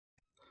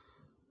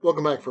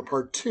Welcome back for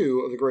part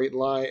 2 of the great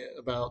lie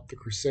about the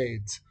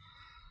Crusades.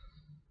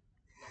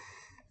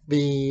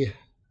 The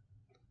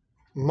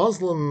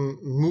Muslim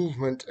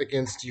movement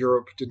against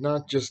Europe did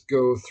not just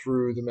go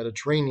through the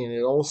Mediterranean,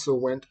 it also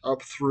went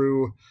up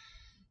through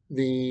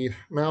the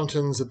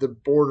mountains at the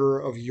border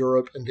of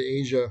Europe and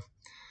Asia.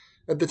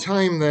 At the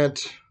time,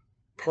 that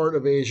part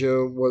of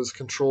Asia was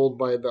controlled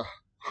by the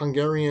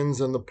Hungarians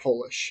and the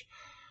Polish,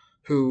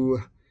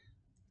 who,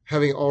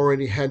 having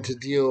already had to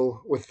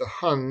deal with the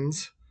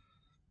Huns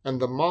and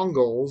the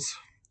Mongols,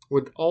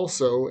 would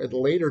also, at a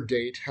later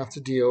date, have to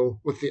deal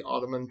with the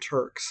Ottoman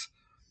Turks.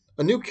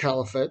 A new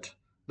caliphate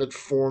that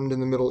formed in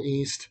the Middle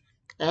East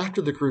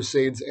after the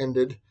Crusades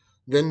ended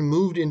then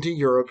moved into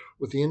Europe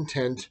with the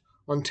intent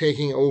on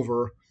taking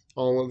over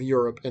all of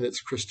Europe and its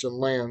Christian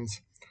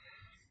lands.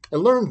 I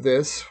learned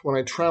this when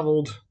I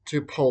traveled to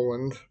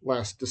Poland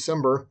last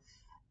December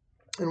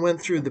and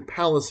went through the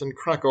palace in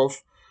Krakow,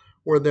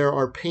 where there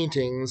are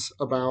paintings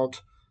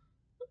about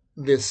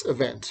this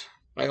event.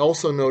 I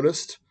also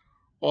noticed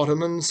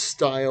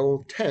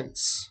Ottoman-style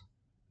tents,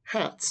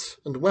 hats,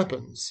 and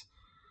weapons,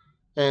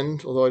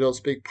 and, although I don't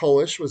speak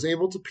Polish, was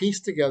able to piece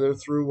together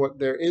through what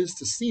there is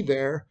to see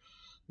there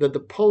that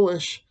the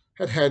Polish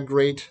had had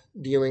great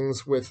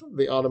dealings with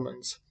the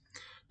Ottomans.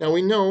 Now,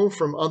 we know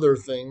from other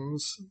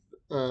things,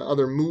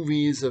 other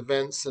movies,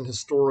 events, and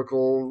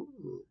historical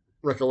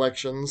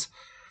recollections,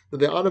 that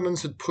the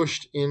Ottomans had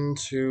pushed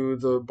into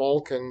the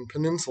Balkan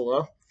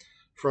Peninsula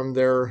from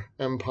their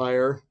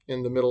empire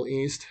in the Middle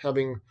East,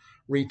 having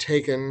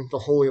retaken the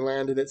Holy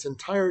Land in its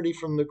entirety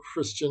from the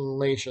Christian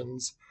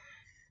nations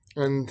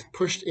and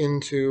pushed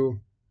into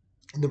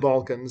the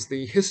Balkans.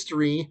 The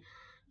history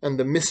and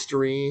the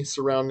mystery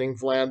surrounding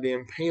Vlad the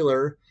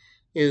Impaler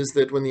is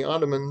that when the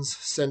Ottomans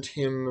sent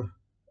him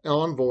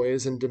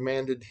envoys and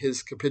demanded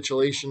his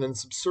capitulation and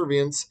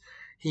subservience,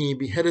 he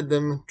beheaded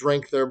them,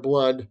 drank their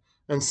blood,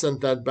 and sent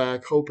that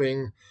back,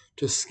 hoping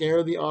to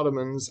scare the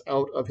Ottomans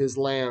out of his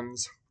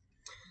lands.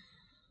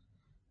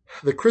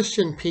 The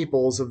Christian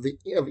peoples of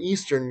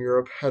Eastern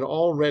Europe had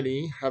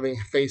already, having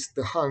faced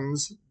the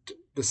Huns,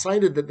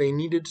 decided that they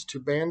needed to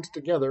band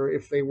together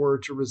if they were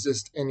to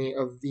resist any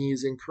of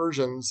these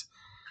incursions.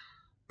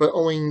 But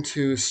owing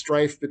to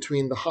strife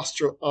between the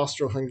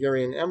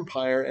Austro-Hungarian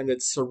Empire and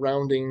its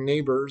surrounding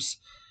neighbors,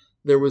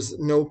 there was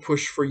no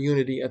push for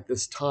unity at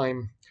this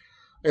time.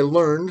 I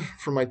learned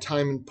from my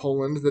time in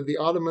Poland that the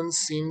Ottomans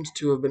seemed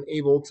to have been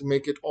able to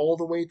make it all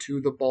the way to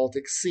the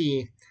Baltic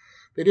Sea.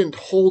 They didn't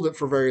hold it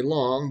for very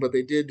long, but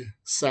they did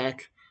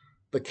sack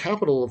the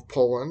capital of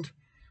Poland,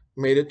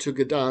 made it to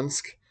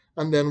Gdansk,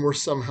 and then were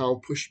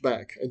somehow pushed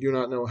back. I do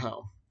not know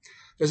how.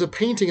 There's a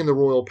painting in the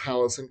royal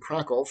palace in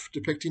Krakow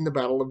depicting the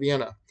Battle of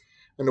Vienna.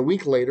 And a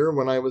week later,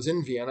 when I was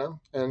in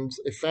Vienna, and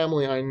a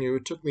family I knew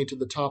took me to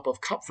the top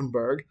of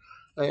Kopfenberg,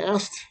 I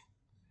asked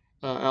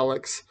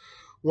Alex,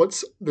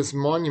 what's this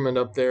monument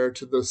up there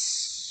to the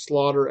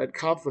slaughter at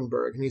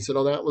Kopfenberg? And he said,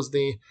 oh, that was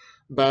the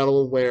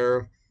battle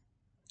where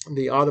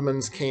the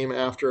Ottomans came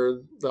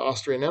after the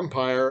Austrian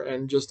Empire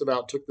and just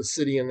about took the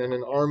city, and then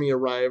an army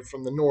arrived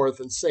from the north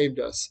and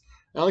saved us.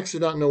 Alex did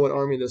not know what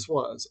army this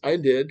was. I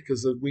did,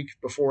 because the week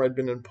before I'd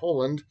been in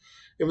Poland,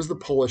 it was the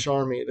Polish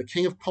army. The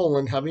King of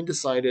Poland, having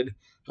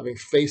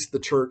faced the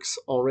Turks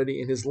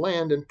already in his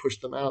land and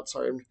pushed them out.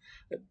 Sorry,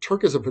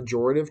 Turk is a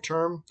pejorative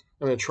term.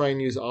 I'm going to try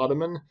and use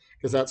Ottoman,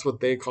 because that's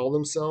what they call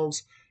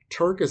themselves.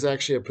 Turk is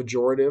actually a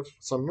pejorative,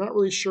 so I'm not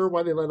really sure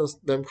why they let us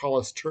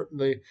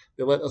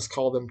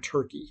call them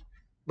Turkey.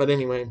 But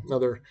anyway,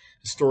 another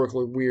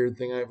historically weird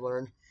thing I've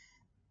learned,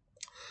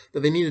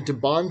 that they needed to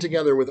bond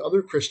together with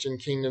other Christian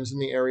kingdoms in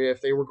the area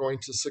if they were going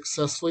to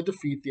successfully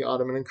defeat the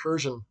Ottoman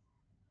incursion.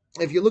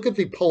 If you look at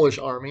the Polish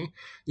army,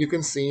 you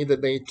can see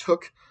that they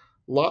took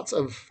lots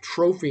of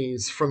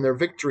trophies from their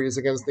victories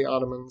against the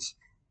Ottomans.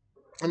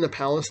 In the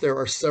palace, there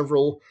are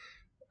several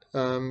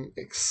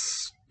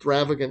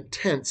extravagant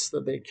tents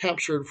that they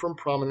captured from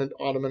prominent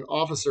Ottoman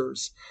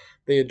officers.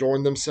 They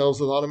adorned themselves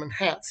with Ottoman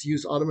hats,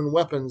 used Ottoman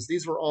weapons.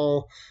 These were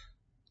all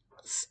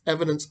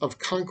evidence of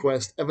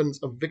conquest, evidence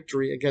of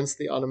victory against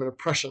the Ottoman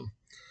oppression.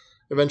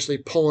 Eventually,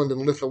 Poland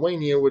and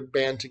Lithuania would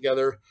band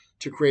together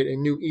to create a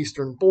new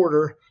eastern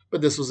border,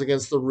 but this was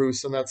against the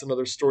Rus, and that's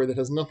another story that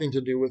has nothing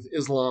to do with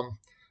Islam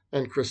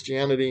and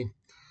Christianity.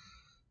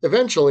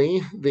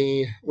 Eventually,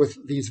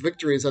 with these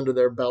victories under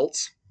their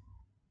belts,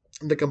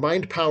 the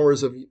combined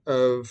powers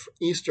of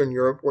Eastern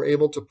Europe were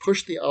able to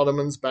push the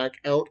Ottomans back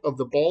out of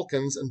the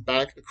Balkans and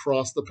back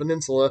across the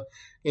peninsula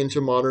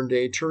into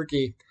modern-day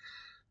Turkey.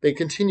 They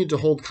continued to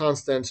hold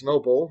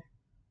Istanbul,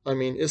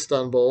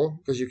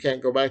 because you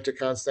can't go back to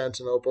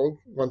Constantinople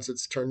once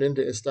it's turned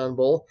into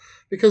Istanbul,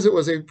 because it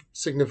was a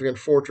significant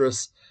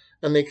fortress,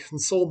 and they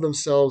consoled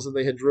themselves that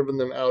they had driven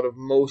them out of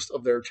most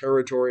of their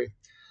territory.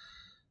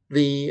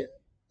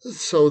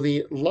 So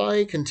the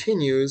lie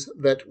continues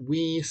that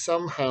we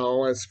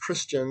somehow, as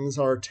Christians,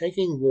 are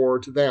taking war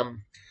to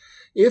them.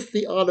 If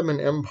the Ottoman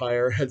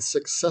Empire had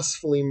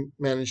successfully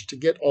managed to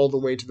get all the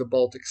way to the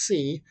Baltic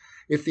Sea,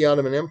 if the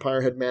Ottoman Empire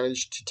had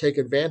managed to take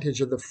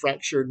advantage of the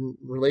fractured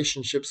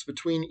relationships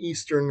between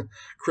Eastern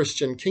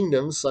Christian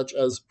kingdoms, such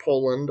as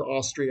Poland,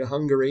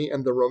 Austria-Hungary,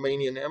 and the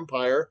Romanian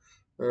Empire,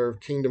 or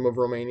Kingdom of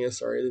Romania,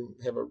 sorry, they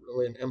didn't have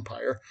really an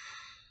empire,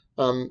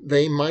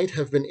 they might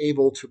have been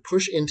able to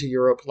push into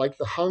Europe like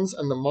the Huns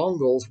and the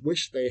Mongols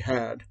wish they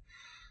had.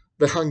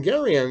 The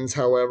Hungarians,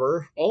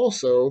 however,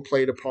 also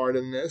played a part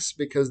in this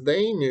because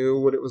they knew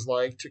what it was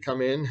like to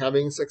come in,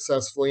 having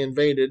successfully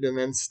invaded and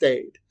then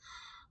stayed.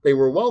 They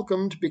were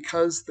welcomed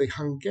because the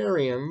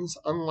Hungarians,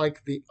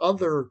 unlike the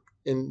other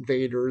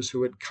invaders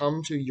who had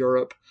come to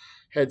Europe,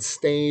 had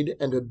stayed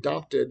and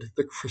adopted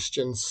the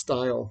Christian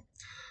style.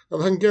 Now,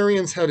 the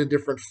Hungarians had a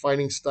different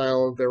fighting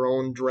style, their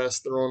own dress,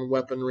 their own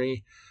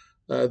weaponry.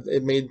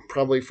 It made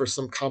probably for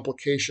some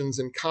complications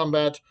in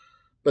combat,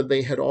 but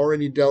they had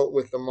already dealt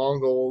with the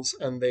Mongols,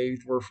 and they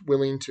were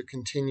willing to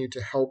continue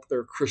to help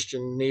their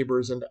Christian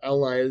neighbors and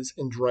allies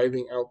in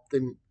driving out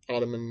the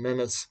Ottoman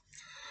menace.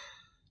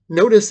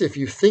 Notice, if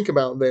you think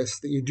about this,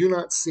 that you do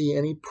not see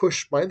any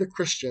push by the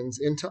Christians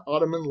into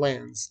Ottoman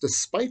lands,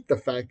 despite the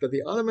fact that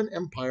the Ottoman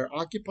Empire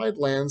occupied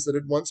lands that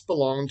had once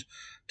belonged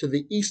to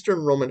the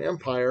Eastern Roman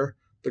Empire,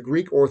 the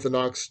Greek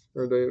Orthodox,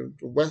 or the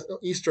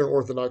Eastern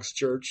Orthodox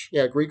Church,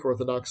 Greek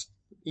Orthodox,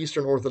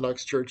 Eastern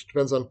Orthodox Church,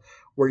 depends on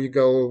where you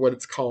go, what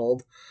it's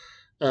called,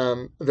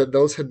 that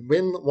those had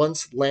been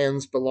once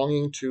lands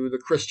belonging to the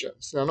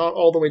Christians. Now, not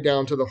all the way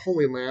down to the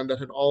Holy Land that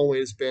had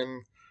always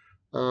been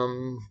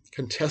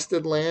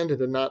contested land.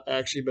 It had not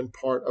actually been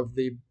part of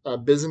the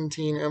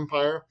Byzantine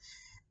Empire.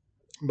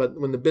 But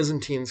when the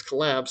Byzantines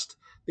collapsed,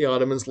 the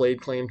Ottomans laid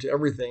claim to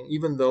everything,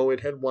 even though it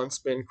had once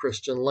been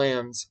Christian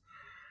lands.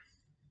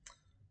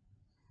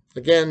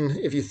 Again,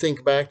 if you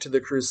think back to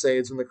the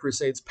Crusades, when the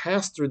Crusades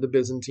passed through the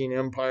Byzantine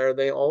Empire,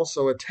 they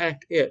also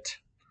attacked it,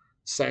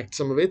 sacked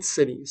some of its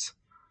cities.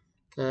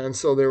 And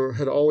so there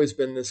had always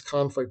been this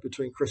conflict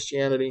between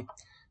Christianity.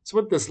 So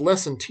what this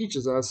lesson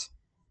teaches us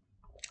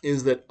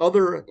is that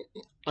other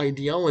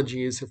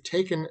ideologies have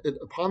taken it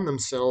upon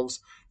themselves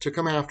to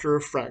come after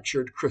a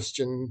fractured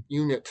Christian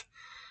unit.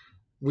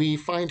 We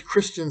find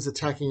Christians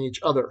attacking each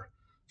other.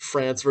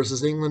 France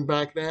versus England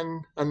back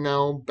then, and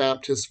now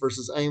Baptists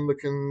versus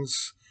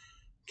Anglicans,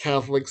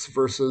 Catholics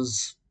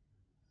versus,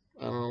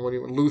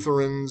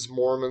 Lutherans,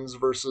 Mormons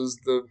versus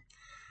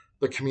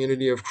the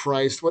Community of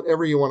Christ,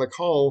 whatever you want to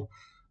call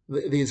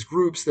these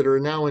groups that are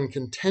now in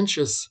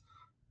contentious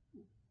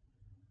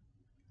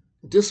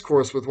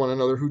discourse with one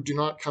another, who do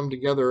not come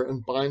together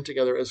and bind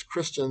together as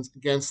Christians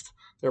against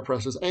their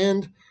oppressors.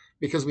 And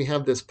because we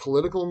have this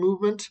political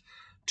movement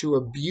to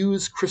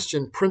abuse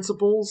Christian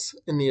principles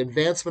in the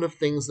advancement of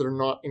things that are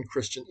not in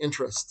Christian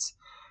interests.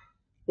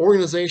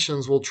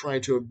 Organizations will try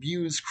to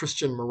abuse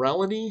Christian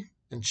morality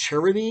and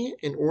charity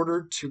in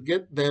order to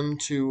get them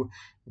to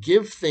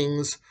give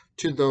things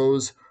to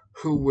those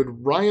who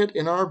would riot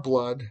in our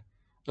blood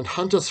and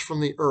hunt us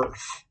from the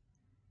earth.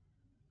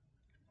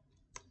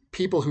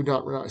 People who do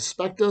not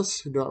respect us,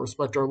 who do not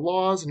respect our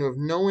laws, and who have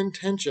no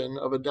intention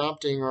of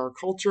adopting our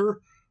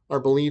culture, our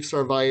beliefs,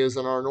 our values,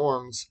 and our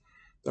norms.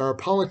 There are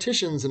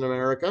politicians in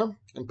America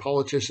and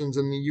politicians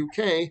in the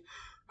UK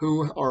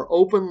who are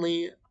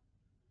openly,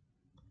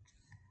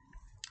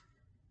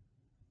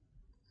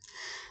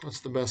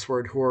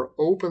 who are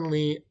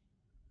openly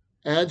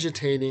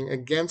agitating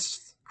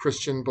against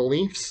Christian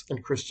beliefs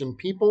and Christian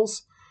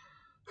peoples,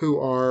 who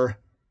are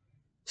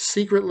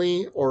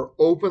secretly or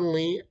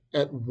openly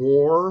at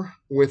war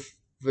with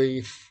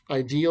the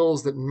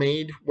ideals that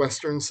made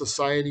Western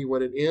society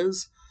what it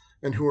is,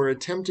 and who are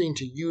attempting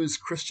to use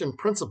Christian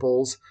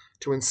principles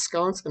to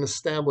ensconce and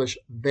establish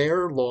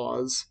their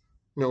laws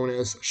known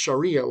as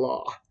Sharia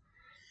law.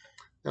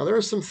 Now, there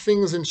are some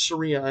things in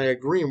Sharia I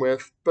agree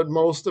with, but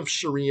most of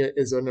Sharia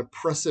is an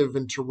oppressive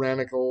and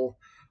tyrannical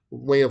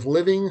way of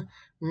living,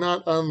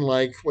 not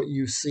unlike what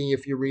you see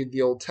if you read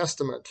the Old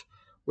Testament,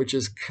 which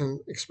is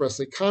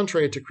expressly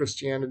contrary to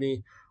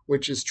Christianity,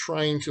 which is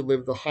trying to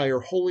live the higher,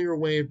 holier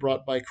way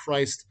brought by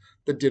Christ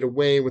that did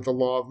away with the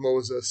law of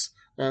Moses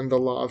and the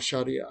law of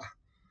Sharia.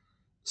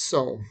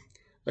 So,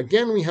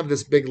 again, we have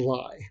this big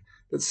lie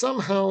that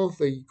somehow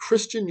the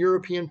Christian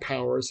European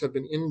powers have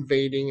been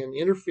invading and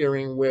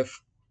interfering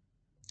with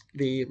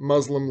the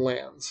Muslim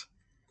lands.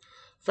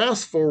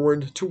 Fast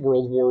forward to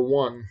World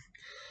War I.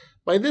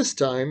 By this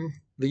time,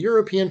 the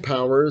European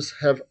powers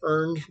have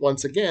earned,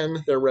 once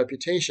again, their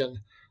reputation,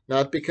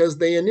 not because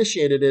they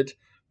initiated it,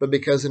 but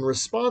because in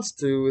response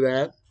to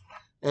that,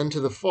 and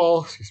to the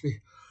fall,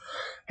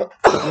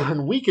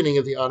 and weakening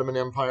of the Ottoman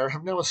Empire,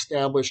 have now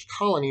established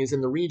colonies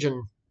in the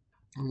region.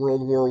 In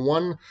World War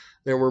I,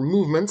 there were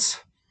movements,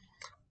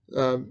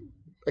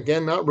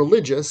 again, not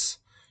religious,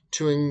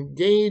 to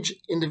engage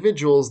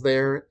individuals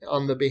there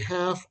on the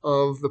behalf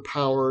of the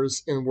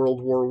powers in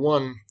World War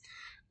I.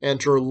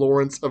 Enter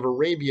Lawrence of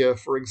Arabia,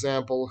 for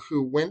example,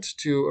 who went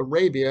to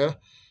Arabia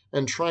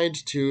and tried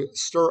to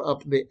stir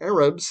up the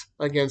Arabs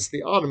against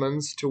the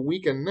Ottomans to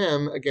weaken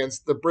them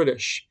against the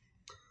British.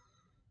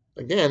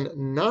 Again,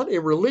 not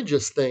a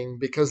religious thing,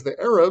 because the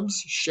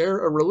Arabs share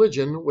a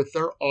religion with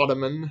their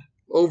Ottoman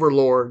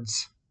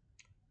overlords.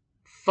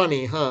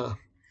 Funny, huh?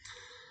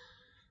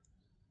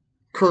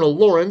 Colonel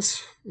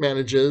Lawrence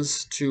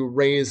manages to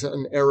raise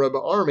an Arab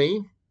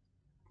army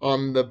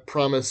on the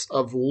promise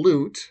of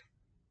loot,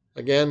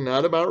 again,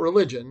 not about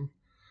religion,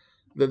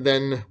 that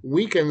then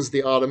weakens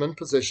the Ottoman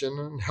position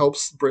and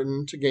helps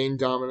Britain to gain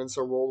dominance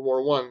in World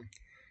War I.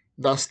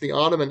 Thus, the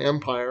Ottoman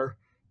Empire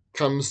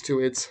comes to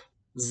its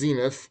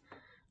zenith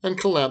and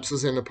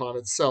collapses in upon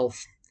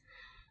itself.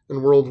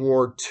 In World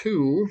War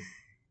II,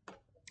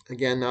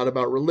 again, not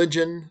about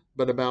religion,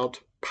 but about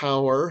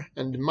power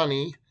and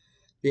money,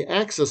 the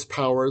Axis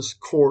powers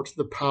court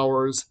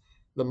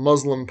the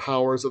Muslim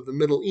powers of the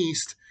Middle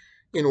East,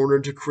 in order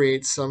to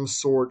create some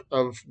sort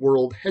of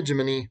world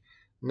hegemony,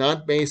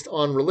 not based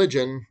on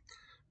religion,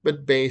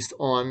 but based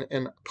on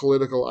a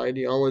political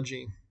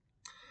ideology.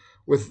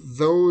 With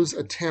those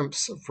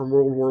attempts from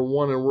World War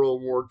I and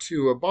World War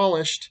II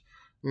abolished,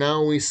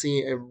 now we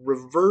see a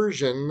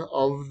reversion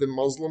of the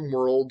Muslim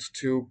world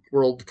to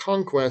world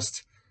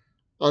conquest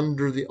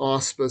under the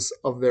auspice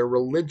of their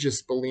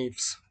religious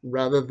beliefs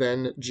rather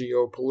than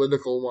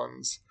geopolitical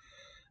ones.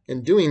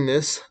 In doing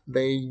this,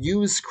 they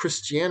use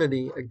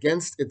Christianity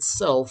against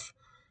itself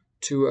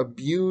to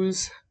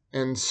abuse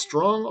and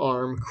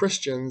strong-arm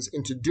Christians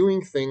into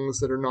doing things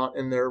that are not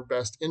in their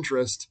best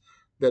interest,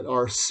 that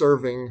are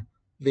serving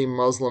the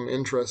Muslim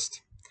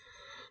interest.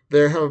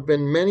 There have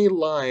been many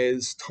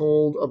lies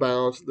told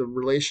about the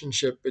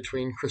relationship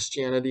between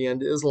Christianity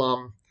and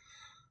Islam.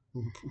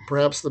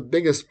 Perhaps the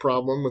biggest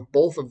problem with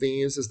both of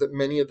these is that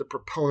many of the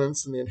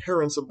proponents and the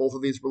adherents of both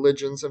of these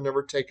religions have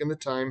never taken the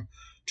time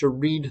to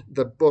read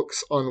the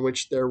books on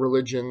which their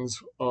religions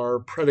are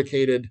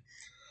predicated.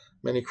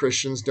 Many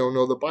Christians don't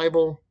know the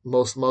Bible.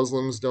 Most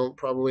Muslims don't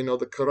probably know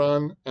the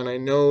Quran. And I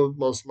know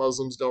most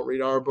Muslims don't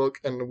read our book,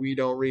 and we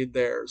don't read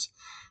theirs.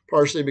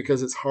 Partially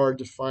because it's hard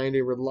to find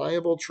a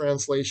reliable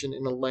translation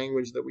in a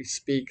language that we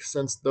speak,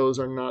 since those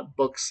are not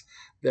books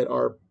that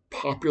are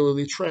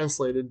popularly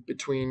translated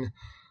between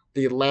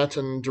the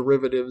Latin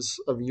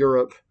derivatives of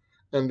Europe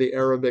and the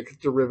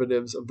Arabic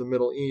derivatives of the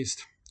Middle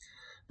East.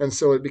 And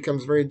so it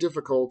becomes very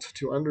difficult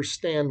to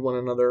understand one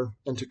another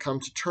and to come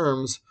to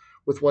terms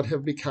with what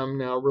have become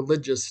now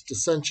religious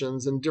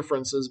dissensions and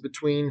differences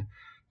between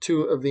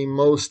two of the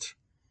most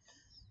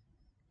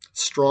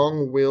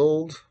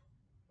strong-willed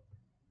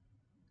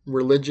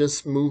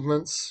religious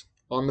movements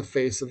on the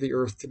face of the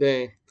earth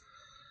today.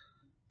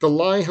 The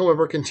lie,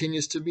 however,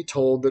 continues to be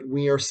told that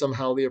we are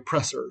somehow the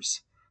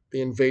oppressors.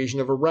 The invasion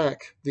of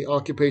Iraq, the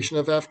occupation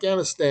of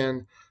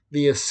Afghanistan,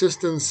 the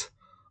assistance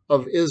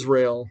of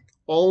Israel,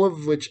 all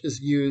of which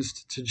is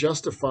used to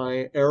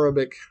justify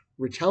Arabic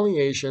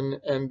retaliation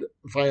and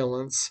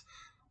violence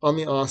on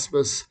the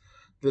auspice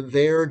that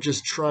they're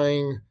just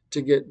trying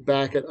to get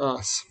back at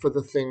us for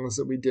the things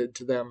that we did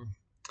to them.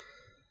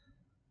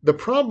 The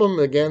problem,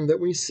 again,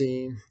 that we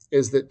see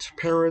is that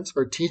parents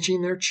are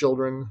teaching their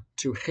children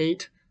to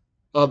hate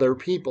other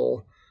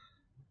people,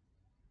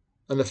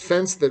 an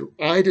offense that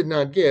I did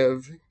not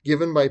give,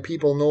 given by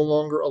people no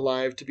longer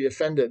alive to be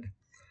offended.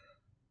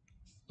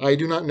 I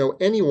do not know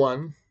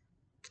anyone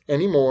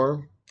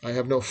anymore. I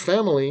have no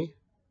family,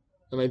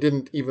 and I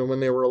didn't even when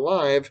they were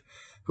alive,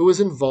 who was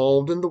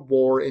involved in the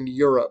war in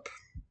Europe.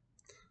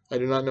 I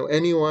do not know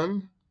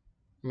anyone,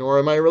 nor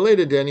am I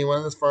related to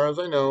anyone, as far as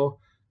I know,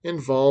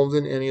 involved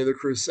in any of the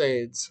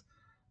Crusades.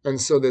 And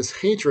so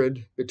this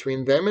hatred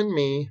between them and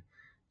me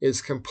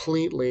is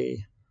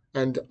completely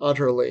and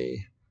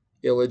utterly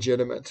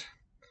illegitimate.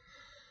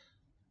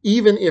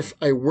 Even if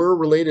I were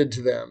related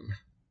to them,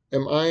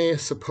 am I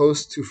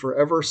supposed to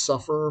forever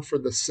suffer for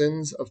the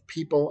sins of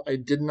people I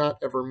did not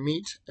ever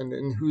meet and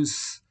in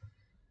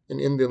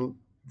the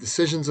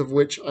decisions of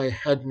which I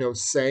had no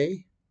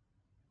say?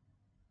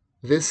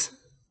 This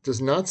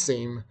does not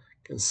seem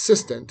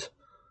consistent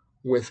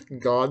with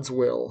God's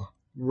will,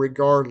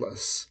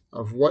 regardless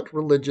of what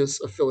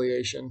religious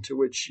affiliation to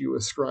which you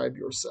ascribe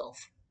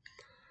yourself.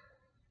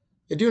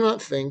 I do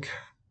not think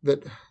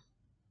that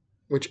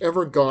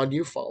whichever God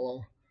you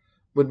follow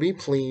would be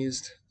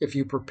pleased if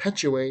you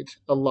perpetuate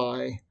a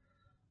lie,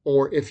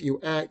 or if you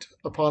act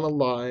upon a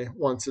lie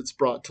once it's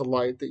brought to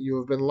light that you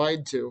have been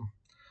lied to.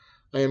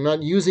 I am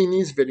not using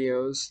these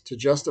videos to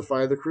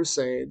justify the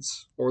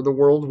Crusades, or the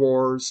World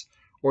Wars,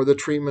 or the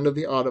treatment of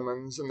the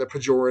Ottomans and the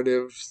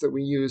pejoratives that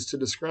we use to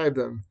describe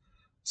them.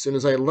 As soon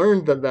as I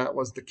learned that that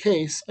was the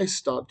case, I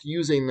stopped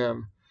using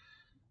them.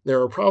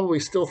 There are probably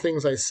still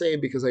things I say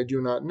because I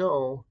do not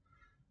know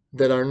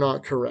that are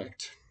not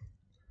correct.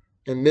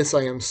 And this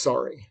I am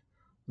sorry.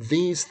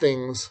 These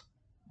things,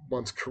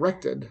 once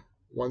corrected,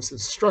 once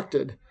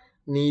instructed,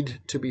 need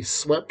to be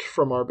swept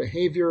from our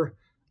behavior,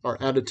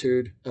 our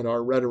attitude, and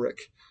our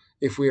rhetoric,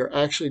 if we are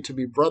actually to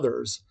be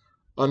brothers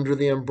under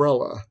the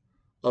umbrella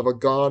of a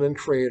God and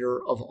Creator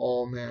of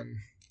all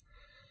men.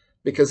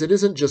 Because it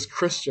isn't just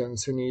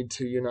Christians who need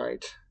to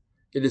unite.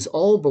 It is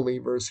all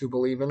believers who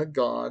believe in a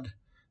God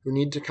who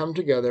need to come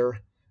together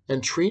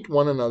and treat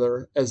one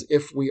another as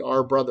if we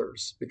are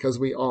brothers, because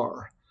we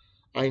are.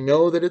 I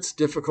know that it's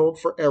difficult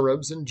for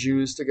Arabs and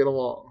Jews to get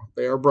along.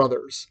 They are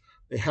brothers.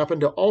 They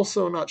happen to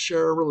also not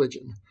share a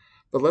religion.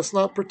 But let's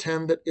not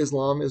pretend that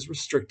Islam is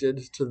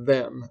restricted to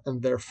them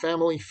and their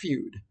family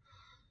feud.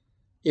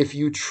 If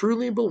you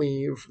truly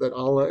believe that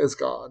Allah is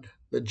God,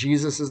 that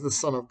Jesus is the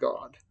Son of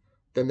God,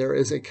 then there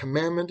is a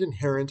commandment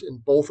inherent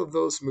in both of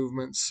those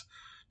movements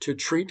to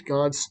treat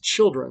God's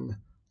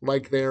children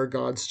like they are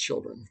God's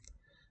children.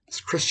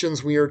 As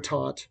Christians, we are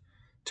taught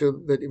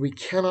that we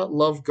cannot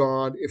love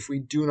God if we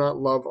do not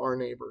love our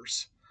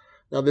neighbors.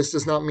 Now, this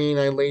does not mean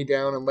I lay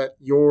down and let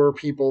your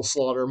people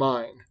slaughter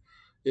mine.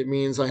 It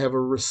means I have a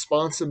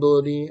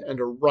responsibility and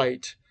a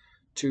right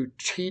to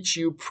teach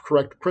you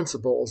correct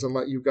principles and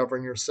let you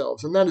govern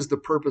yourselves. And that is the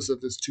purpose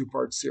of this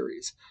two-part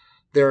series.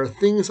 There are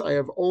things I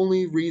have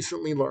only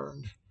recently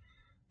learned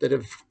that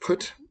have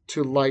put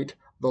to light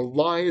the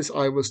lies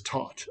I was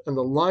taught and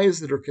the lies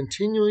that are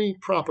continually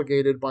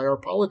propagated by our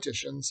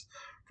politicians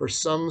for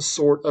some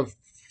sort of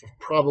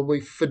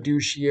probably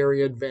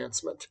fiduciary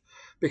advancement.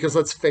 Because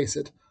let's face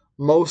it,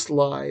 most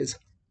lies,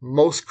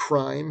 most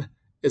crime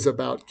is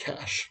about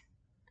cash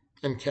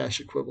and cash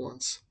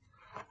equivalents.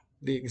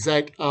 The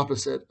exact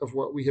opposite of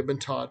what we have been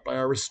taught by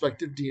our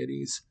respective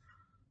deities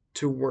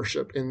to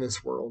worship in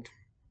this world.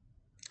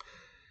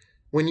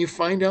 When you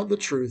find out the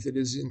truth, it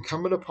is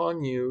incumbent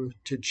upon you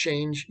to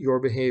change your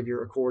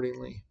behavior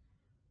accordingly.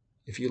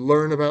 If you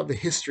learn about the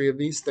history of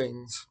these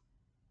things,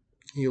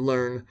 you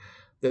learn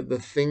that the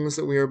things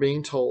that we are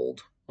being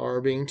told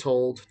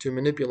to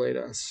manipulate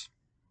us.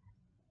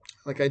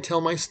 Like I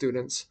tell my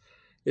students,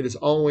 it is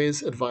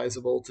always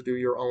advisable to do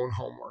your own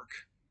homework.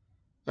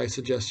 I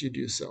suggest you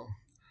do so.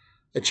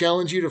 I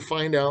challenge you to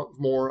find out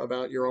more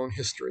about your own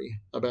history,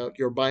 about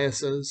your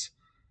biases,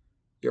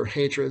 your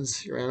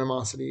hatreds, your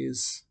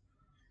animosities,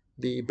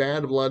 the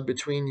bad blood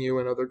between you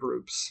and other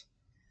groups.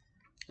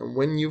 And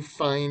when you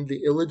find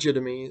the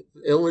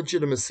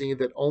illegitimacy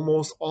that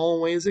almost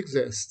always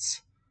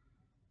exists,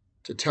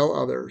 to tell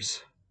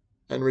others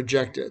and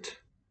reject it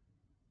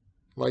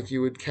like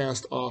you would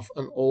cast off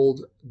an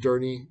old,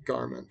 dirty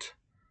garment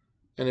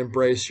and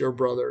embrace your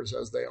brothers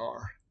as they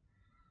are.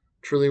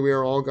 Truly, we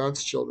are all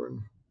God's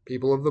children,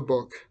 people of the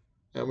book,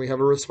 and we have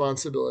a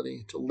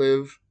responsibility to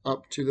live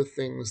up to the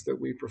things that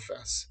we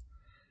profess.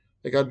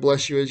 May God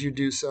bless you as you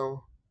do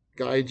so,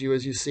 guide you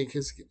as you seek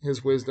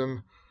his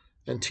wisdom,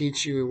 and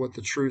teach you what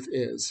the truth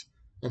is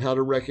and how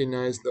to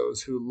recognize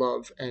those who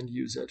love and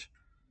use it.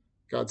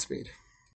 Godspeed.